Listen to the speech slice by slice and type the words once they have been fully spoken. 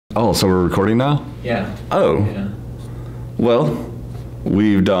Oh, so we're recording now? Yeah. Oh. Yeah. Well,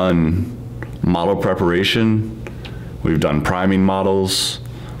 we've done model preparation, we've done priming models,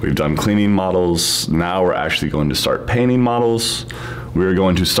 we've done cleaning models. Now we're actually going to start painting models. We're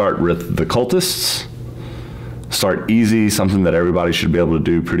going to start with the Cultists. Start easy, something that everybody should be able to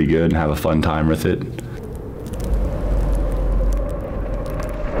do pretty good and have a fun time with it.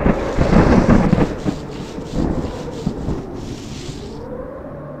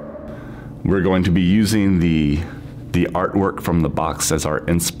 We're going to be using the artwork from the box as our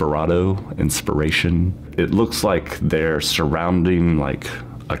inspiration. It looks like they're surrounding like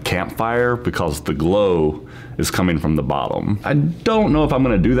a campfire because the glow is coming from the bottom. I don't know if I'm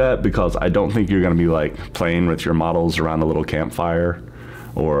gonna do that because I don't think you're gonna be like playing with your models around a little campfire,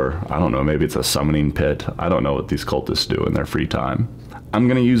 or I don't know, maybe it's a summoning pit. I don't know what these cultists do in their free time. I'm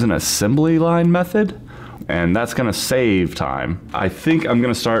gonna use an assembly line method, and that's gonna save time. I think I'm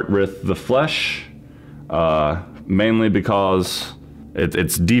gonna start with the flesh, mainly because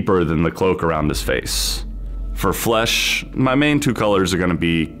it's deeper than the cloak around his face. For flesh, my main two colors are gonna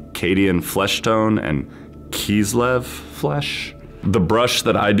be Cadian Flesh Tone and Kislev Flesh. The brush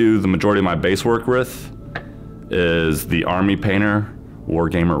that I do the majority of my base work with is the Army Painter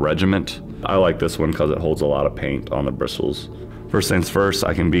Wargamer Regiment. I like this one because it holds a lot of paint on the bristles. First things first,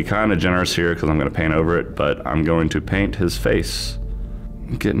 I can be kind of generous here because I'm going to paint over it, but I'm going to paint his face.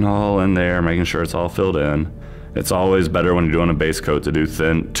 Getting all in there, making sure it's all filled in. It's always better when you're doing a base coat to do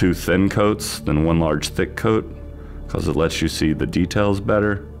two thin coats than one large thick coat because it lets you see the details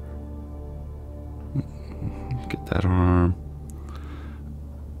better. Get that arm.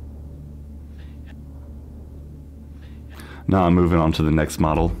 Now I'm moving on to the next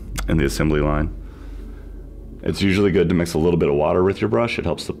model in the assembly line. It's usually good to mix a little bit of water with your brush. It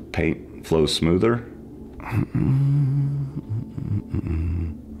helps the paint flow smoother.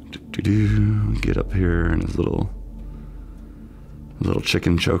 Get up here in his little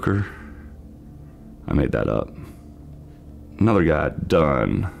chicken choker. I made that up. Another guy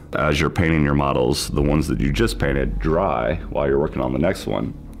done. As you're painting your models, the ones that you just painted dry while you're working on the next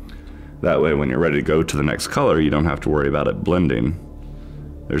one. That way when you're ready to go to the next color, you don't have to worry about it blending.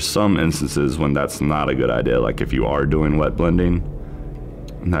 There's some instances when that's not a good idea, like if you are doing wet blending.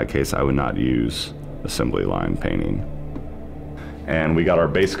 In that case, I would not use assembly line painting. And we got our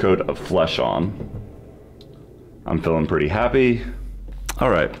base coat of flesh on. I'm feeling pretty happy. All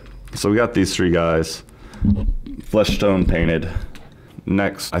right, so we got these three guys, flesh tone painted.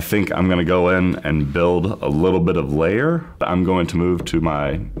 Next, I think I'm gonna go in and build a little bit of layer. I'm going to move to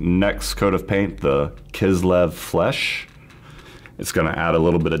my next coat of paint, the Kislev Flesh. It's gonna add a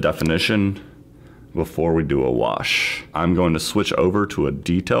little bit of definition before we do a wash. I'm going to switch over to a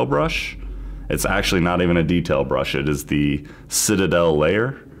detail brush. It's actually not even a detail brush, it is the Citadel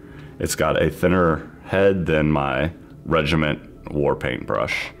layer. It's got a thinner head than my Regiment war paint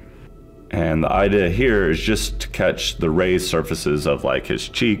brush. And the idea here is just to catch the raised surfaces of like his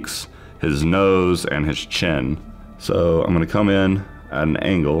cheeks, his nose, and his chin. So I'm gonna come in at an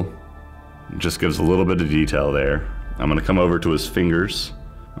angle, just gives a little bit of detail there. I'm gonna come over to his fingers.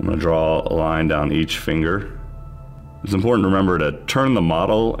 I'm gonna draw a line down each finger. It's important to remember to turn the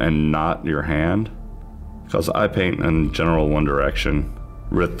model and not your hand, because I paint in general one direction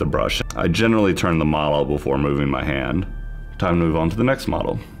with the brush. I generally turn the model before moving my hand. Time to move on to the next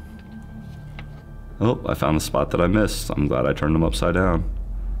model. Oh, I found the spot that I missed. I'm glad I turned them upside down.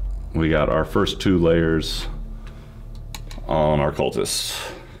 We got our first two layers on our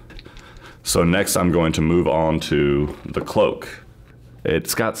cultists. So next I'm going to move on to the cloak.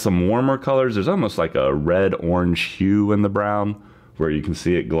 It's got some warmer colors. There's almost like a red-orange hue in the brown where you can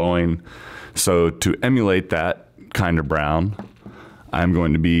see it glowing. So to emulate that kind of brown, I'm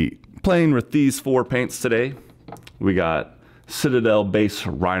going to be playing with these four paints today. We got Citadel Base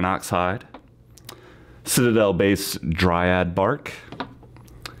Rhinox Hide, Citadel Base Dryad Bark,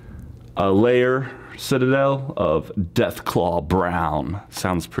 a layer Citadel of Deathclaw Brown.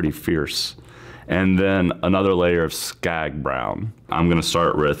 Sounds pretty fierce. And then another layer of Skag Brown. I'm gonna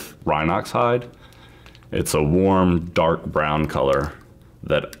start with Rhinox Hide. It's a warm, dark brown color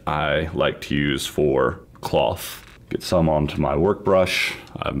that I like to use for cloth. Get some onto my work brush.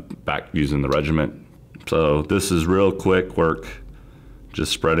 I'm back using the Regiment. So this is real quick work.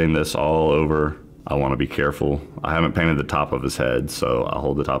 Just spreading this all over. I wanna be careful. I haven't painted the top of his head, so I'll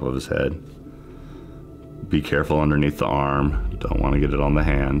hold the top of his head. Be careful underneath the arm. Don't wanna get it on the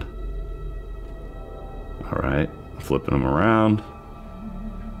hand. All right, flipping them around.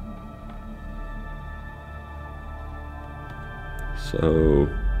 So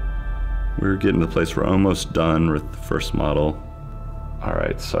we're getting to the place we're almost done with the first model. All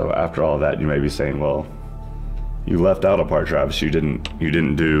right, so after all that, you may be saying, well, you left out a part, Travis. You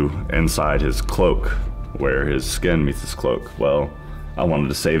didn't do inside his cloak, where his skin meets his cloak. Well, I wanted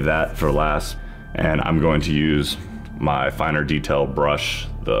to save that for last, and I'm going to use my finer detail brush,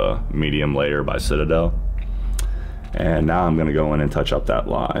 the medium layer by Citadel. And now I'm gonna go in and touch up that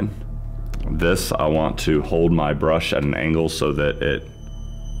line. This, I want to hold my brush at an angle so that it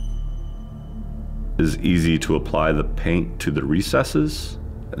is easy to apply the paint to the recesses.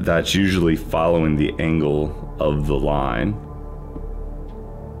 That's usually following the angle of the line.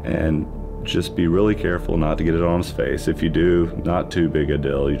 And just be really careful not to get it on his face. If you do, not too big a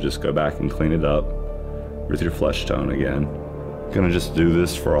deal. You just go back and clean it up with your flesh tone again. Gonna just do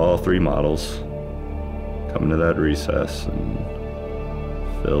this for all 3 models. Come into that recess and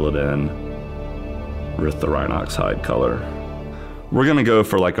fill it in with the Rhinox hide color. We're gonna go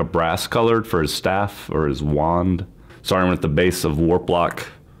for like a brass colored for his staff or his wand. Starting with the base of Warplock,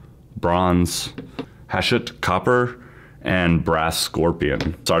 bronze, Hashut, copper, and brass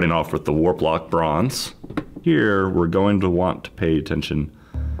scorpion. Starting off with the Warplock bronze. Here, we're going to want to pay attention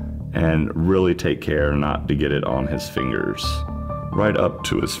and really take care not to get it on his fingers. Right up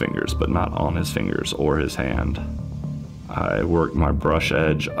to his fingers, but not on his fingers or his hand. I work my brush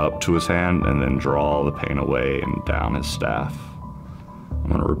edge up to his hand and then draw the paint away and down his staff. I'm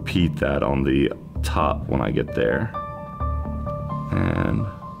gonna repeat that on the top when I get there. And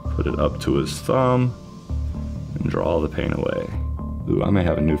put it up to his thumb and draw the paint away. Ooh, I may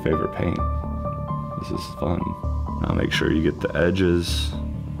have a new favorite paint. This is fun. Now make sure you get the edges.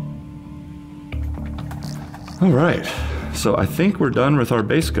 All right, so I think we're done with our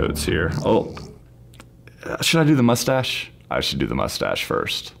base coats here. Oh, should I do the mustache? I should do the mustache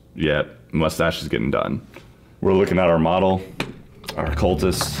first. Yeah, mustache is getting done. We're looking at our model, our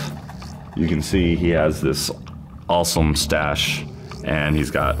cultist. You can see he has this awesome stash, and he's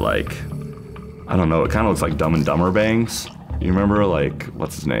got like, I don't know, it kind of looks like Dumb and Dumber bangs. You remember, like,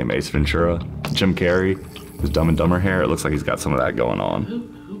 what's his name, Ace Ventura? Jim Carrey, his Dumb and Dumber hair. It looks like he's got some of that going on.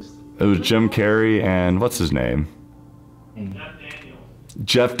 It was Jim Carrey and what's his name? Jeff Daniels.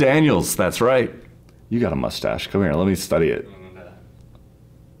 Jeff Daniels, that's right. You got a mustache, come here, let me study it.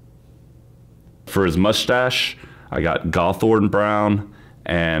 For his mustache, I got Gawthorn Brown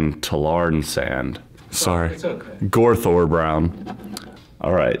and Talarn Sand. Sorry, It's okay. Gorthor Brown.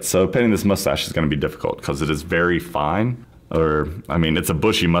 All right, so painting this mustache is gonna be difficult because it is very fine. Or, I mean, it's a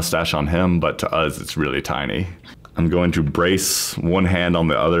bushy mustache on him, but to us, it's really tiny. I'm going to brace one hand on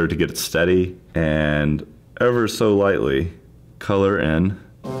the other to get it steady and ever so lightly color in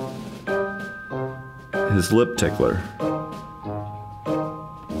his lip tickler.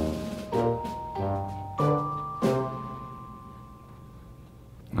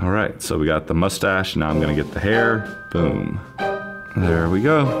 All right, so we got the mustache, now I'm gonna get the hair, boom. There we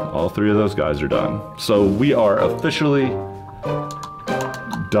go, all 3 of those guys are done. So we are officially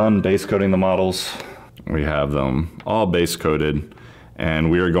done base coating the models. We have them all base coated,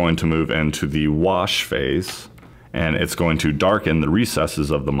 and we are going to move into the wash phase, and it's going to darken the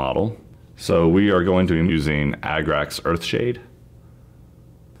recesses of the model. So we are going to be using Agrax Earthshade.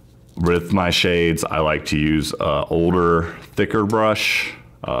 With my shades, I like to use an older, thicker brush.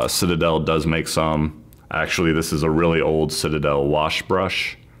 Citadel does make some. Actually, this is a really old Citadel wash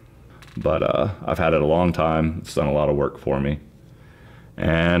brush, but I've had it a long time. It's done a lot of work for me.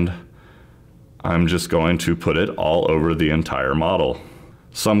 And I'm just going to put it all over the entire model.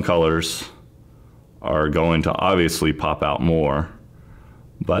 Some colors are going to obviously pop out more,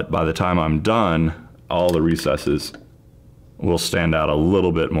 but by the time I'm done, all the recesses will stand out a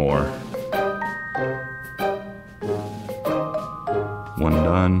little bit more. When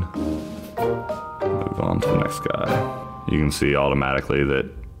done, move on to the next guy. You can see automatically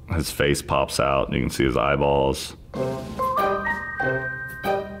that his face pops out. You can see his eyeballs. Got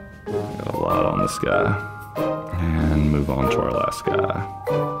a lot on this guy. And move on to our last guy.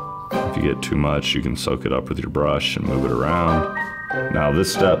 If you get too much, you can soak it up with your brush and move it around. Now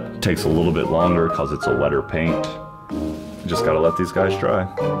this step takes a little bit longer because it's a wetter paint. You just gotta let these guys dry.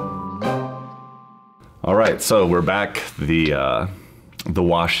 All right, so we're back. The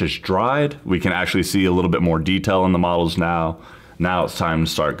wash has dried. We can actually see a little bit more detail in the models now. Now it's time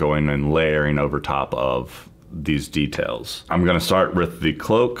to start going and layering over top of these details. I'm gonna start with the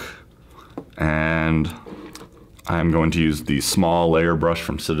cloak, and I'm going to use the small layer brush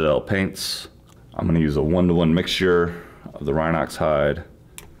from Citadel Paints. I'm gonna use a 1-to-1 mixture of the Rhinox hide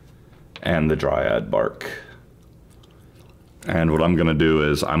and the Dryad bark. And what I'm gonna do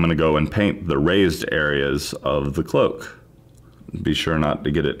is I'm gonna go and paint the raised areas of the cloak. Be sure not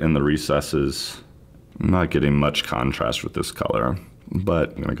to get it in the recesses. I'm not getting much contrast with this color.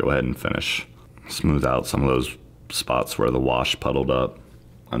 but I'm gonna go ahead and finish. Smooth out some of those spots where the wash puddled up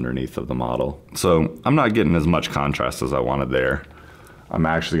underneath of the model. So I'm not getting as much contrast as I wanted there. I'm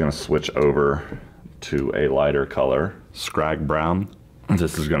actually gonna switch over to a lighter color, Scrag Brown.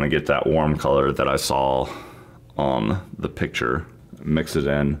 This is gonna get that warm color that I saw on the picture. Mix it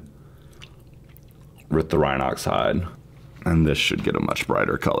in with the Rhinox hide, and this should get a much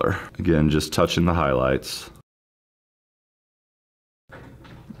brighter color. Again, just touching the highlights.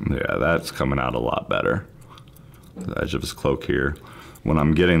 Yeah, that's coming out a lot better. The edge of his cloak here. When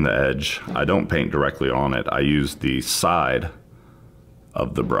I'm getting the edge, I don't paint directly on it. I use the side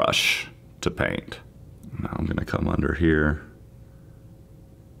of the brush to paint. Now I'm gonna come under here.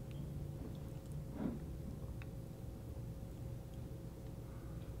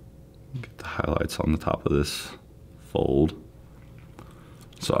 Get the highlights on the top of this fold.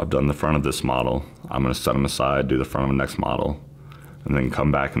 So I've done the front of this model. I'm gonna set them aside, do the front of the next model, and then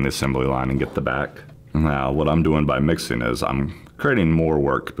come back in the assembly line and get the back. Now, what I'm doing by mixing is I'm creating more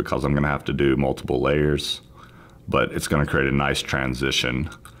work because I'm gonna have to do multiple layers, but it's gonna create a nice transition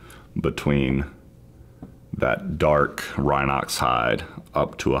between that dark Rhinox hide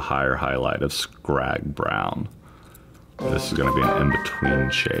up to a higher highlight of Scrag Brown. This is gonna be an in-between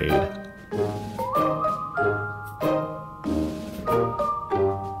shade.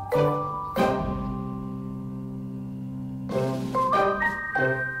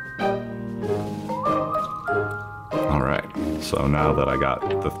 So now that I got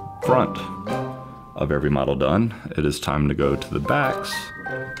the front of every model done, it is time to go to the backs.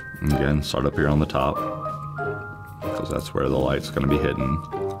 And again, start up here on the top, because that's where the light's gonna be hitting.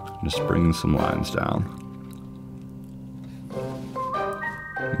 Just bringing some lines down.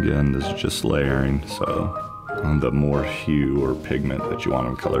 Again, this is just layering, so on the more hue or pigment that you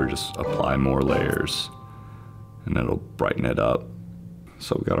want to color, just apply more layers, and it'll brighten it up.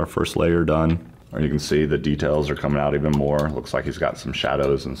 So we got our first layer done. You can see the details are coming out even more. Looks like he's got some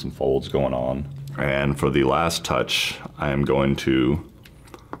shadows and some folds going on. And for the last touch, I am going to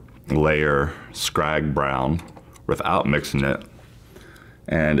layer Scrag Brown without mixing it.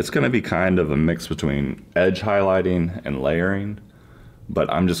 And it's gonna be kind of a mix between edge highlighting and layering,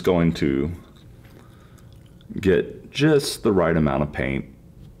 but I'm just going to get just the right amount of paint.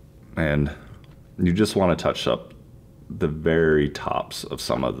 And you just wanna touch up the very tops of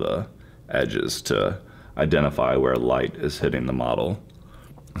some of the edges to identify where light is hitting the model.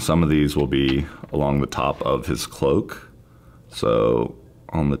 Some of these will be along the top of his cloak. So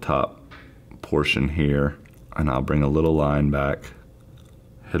on the top portion here, and I'll bring a little line back,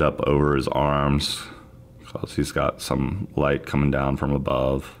 hit up over his arms, because he's got some light coming down from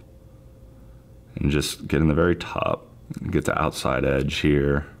above. And just get in the very top, get the outside edge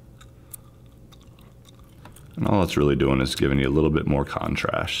here. And all it's really doing is giving you a little bit more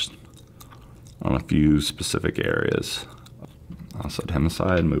contrast on a few specific areas. I'll set him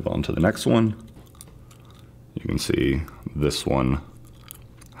aside and move on to the next one. You can see this one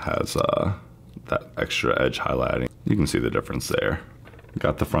has that extra edge highlighting. You can see the difference there.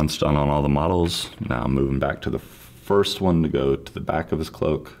 Got the fronts done on all the models. Now I'm moving back to the first one to go to the back of his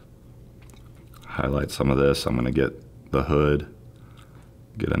cloak. Highlight some of this. I'm gonna get the hood,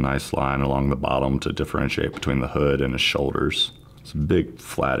 get a nice line along the bottom to differentiate between the hood and his shoulders. It's a big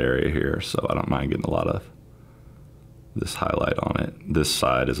flat area here, so I don't mind getting a lot of this highlight on it. This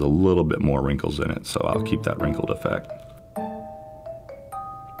side is a little bit more wrinkles in it, so I'll keep that wrinkled effect.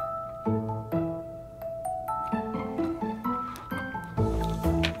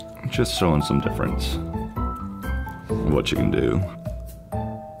 Just showing some difference in what you can do.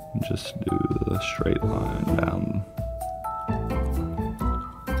 Just do the straight line down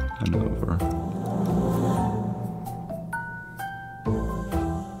and over.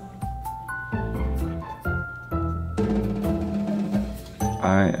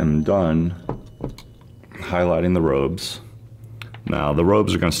 I am done highlighting the robes. Now the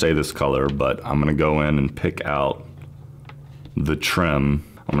robes are going to stay this color, but I'm going to go in and pick out the trim.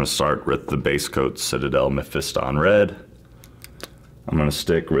 I'm going to start with the base coat Citadel Mephiston Red. I'm going to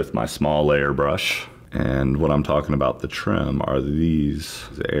stick with my small layer brush. And what I'm talking about the trim are these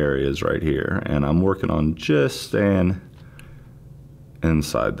areas right here. And I'm working on just staying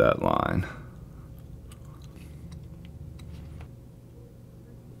inside that line.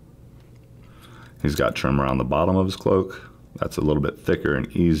 He's got trim around the bottom of his cloak. That's a little bit thicker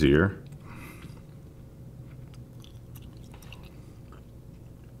and easier.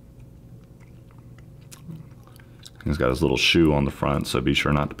 He's got his little shoe on the front, so be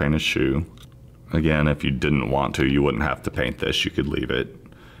sure not to paint his shoe. Again, if you didn't want to, you wouldn't have to paint this. You could leave it.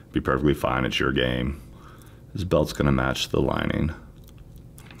 Be perfectly fine, it's your game. His belt's gonna match the lining.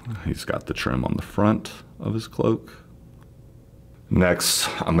 He's got the trim on the front of his cloak. Next,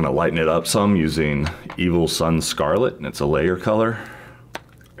 I'm gonna lighten it up some using Evil Sun Scarlet, and it's a layer color.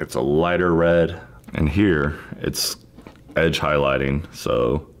 It's a lighter red, and here it's edge highlighting,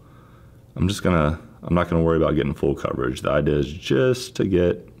 so I'm not gonna worry about getting full coverage. The idea is just to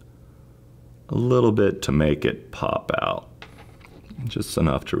get a little bit to make it pop out. Just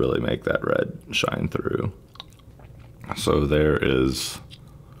enough to really make that red shine through. So there is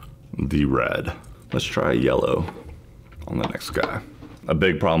the red. Let's try yellow on the next guy. A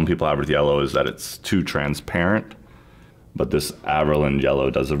big problem people have with yellow is that it's too transparent, but this Averland yellow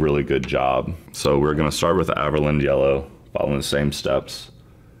does a really good job. So we're gonna start with the Averland yellow, following the same steps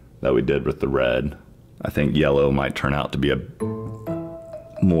that we did with the red. I think yellow might turn out to be a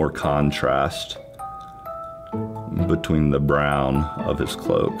more contrast between the brown of his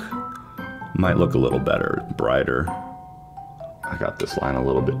cloak. Might look a little better, brighter. I got this line a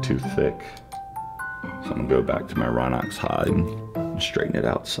little bit too thick, so I'm gonna go back to my Rhinox hide and straighten it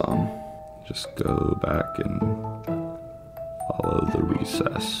out some. Just go back and follow the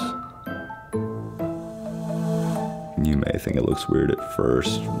recess. You may think it looks weird at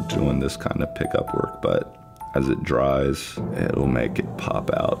first doing this kind of pickup work, but as it dries, it'll make it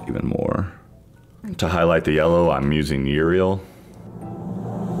pop out even more. To highlight the yellow, I'm using Uriel.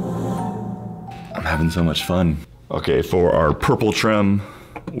 I'm having so much fun. Okay, for our purple trim,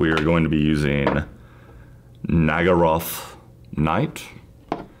 we are going to be using Nagaroth Night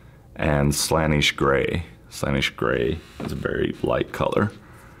and Slanish Gray. Slanish Gray is a very light color.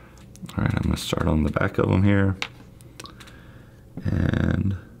 All right, I'm gonna start on the back of them here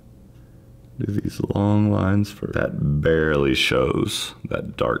and do these long lines for that barely shows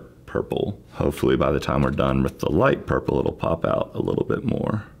that dark purple. Hopefully by the time we're done with the light purple, it'll pop out a little bit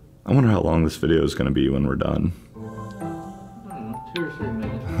more. I wonder how long this video is gonna be when we're done. I don't know, 2 or 3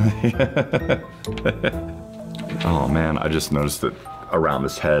 minutes. Oh man, I just noticed that around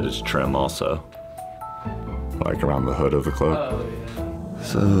his head is trim also. Like around the hood of the cloak. Oh, yeah.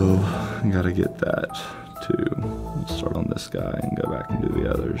 So, I gotta get that too. We'll start on this guy and go back and do the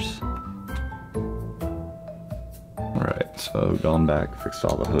others. Alright, so gone back, fixed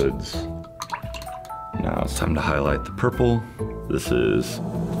all the hoods. Now it's time to highlight the purple. This is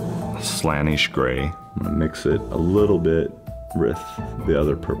Slanish Gray. I'm gonna mix it a little bit with the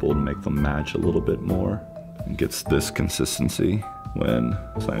other purple to make them match a little bit more. It gets this consistency when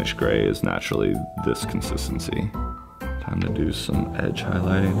Slanish Gray is naturally this consistency. Time to do some edge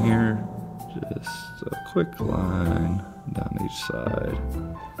highlighting here. Just a quick line down each side.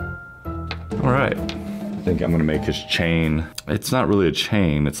 All right, I think I'm gonna make his chain. It's not really a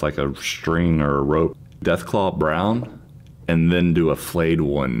chain, it's like a string or a rope. Deathclaw brown, and then do a flayed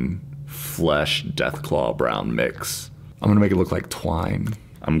one flesh Deathclaw brown mix. I'm gonna make it look like twine.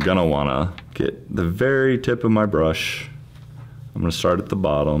 I'm gonna wanna get the very tip of my brush. I'm gonna start at the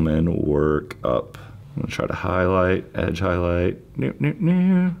bottom and work up. I'm gonna try to highlight, edge highlight.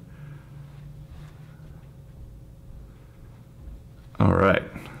 All right,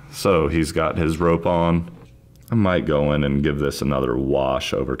 so he's got his rope on. I might go in and give this another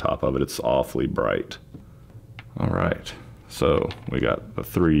wash over top of it. It's awfully bright. All right, so we got the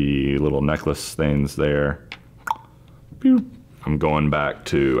 3 little necklace things there. Boop. I'm going back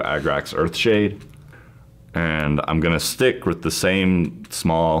to Agrax Earthshade, and I'm gonna stick with the same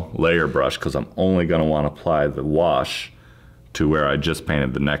small layer brush because I'm only gonna wanna apply the wash to where I just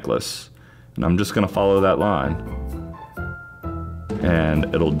painted the necklace. And I'm just gonna follow that line.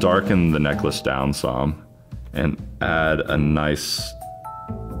 And it'll darken the necklace down some and add a nice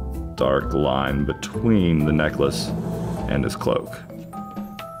dark line between the necklace and his cloak.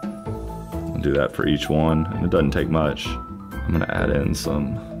 I'll do that for each one, and it doesn't take much. I'm gonna add in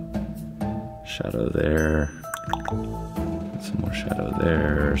some shadow there, some more shadow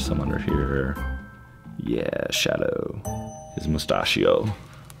there, some under here. Yeah, shadow. His mustachio.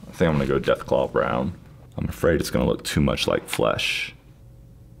 I think I'm gonna go Deathclaw brown. I'm afraid it's gonna look too much like flesh.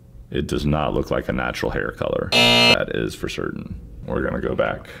 It does not look like a natural hair color. That is for certain. We're gonna go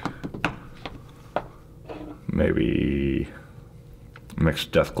back. Maybe mix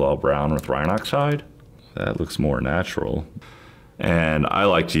Deathclaw brown with Rhinox hide. That looks more natural. And I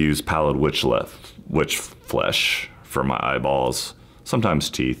like to use pallid witch flesh for my eyeballs. Sometimes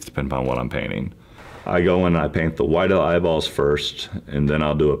teeth, depending on what I'm painting. I go in and I paint the white eyeballs first, and then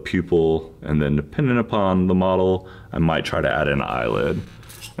I'll do a pupil, and then depending upon the model, I might try to add an eyelid.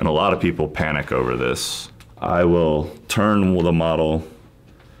 And a lot of people panic over this. I will turn the model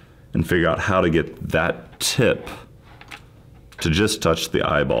and figure out how to get that tip to just touch the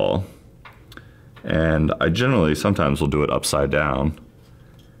eyeball. And I generally sometimes will do it upside down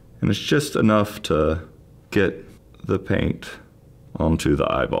And it's just enough to get the paint onto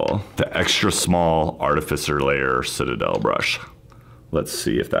the eyeball. The extra small Artificer Layer Citadel brush. Let's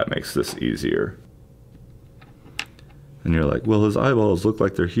see if that makes this easier. And you're like, well, his eyeballs look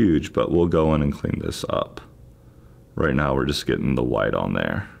like they're huge, but we'll go in and clean this up. Right now, we're just getting the white on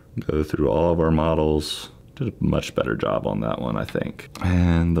there. Go through all of our models. Did a much better job on that one, I think.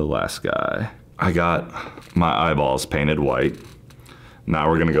 And the last guy. I got my eyeballs painted white. Now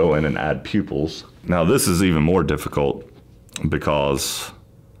we're gonna go in and add pupils. Now this is even more difficult because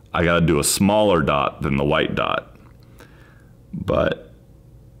I gotta do a smaller dot than the white dot. But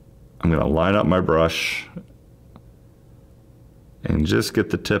I'm gonna line up my brush and just get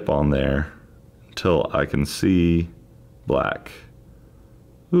the tip on there until I can see black.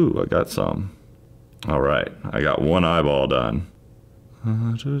 Ooh, I got some. All right, I got one eyeball done.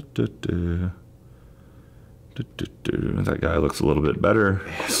 That guy looks a little bit better.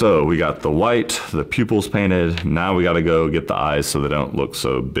 So we got the white, the pupils painted. Now we gotta go get the eyes so they don't look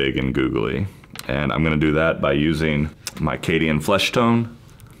so big and googly. And I'm gonna do that by using my Cadian Flesh Tone.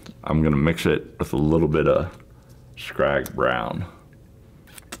 I'm gonna mix it with a little bit of Scrag Brown,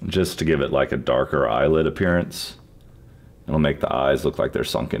 just to give it like a darker eyelid appearance. It'll make the eyes look like they're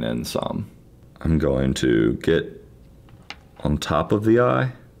sunken in some. I'm going to get on top of the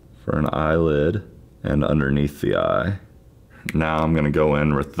eye for an eyelid and underneath the eye. Now I'm gonna go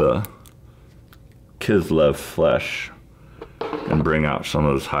in with the Kislev Flesh and bring out some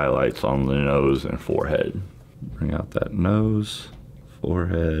of those highlights on the nose and forehead. Bring out that nose,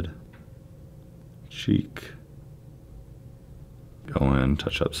 forehead, cheek. Go in,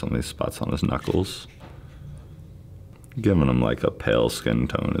 touch up some of these spots on his knuckles. Giving him like a pale skin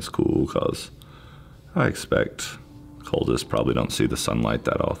tone is cool because I expect Cultists probably don't see the sunlight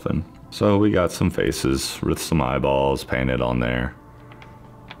that often. So we got some faces with some eyeballs painted on there.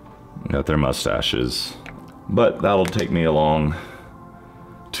 Got their mustaches. But that'll take me along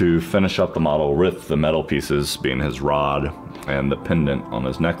to finish up the model with the metal pieces being his rod and the pendant on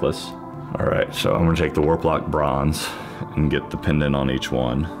his necklace. All right, so I'm gonna take the Warplock Bronze and get the pendant on each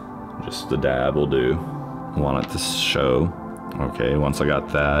one. Just the dab will do. I want it to show. Okay, once I got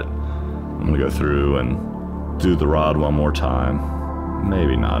that, I'm gonna go through and do the rod one more time.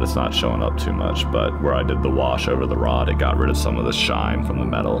 Maybe not, it's not showing up too much, but where I did the wash over the rod, it got rid of some of the shine from the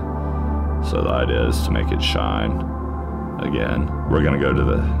metal. So the idea is to make it shine again. We're gonna go to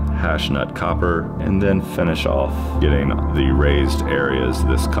the Hash Nut Copper and then finish off getting the raised areas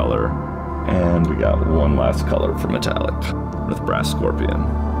this color. And we got one last color for metallic with Brass Scorpion.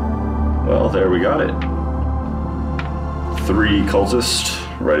 Well, there we got it. 3 Cultists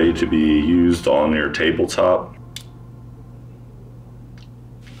ready to be used on your tabletop.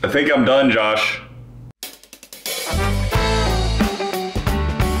 I think I'm done, Josh.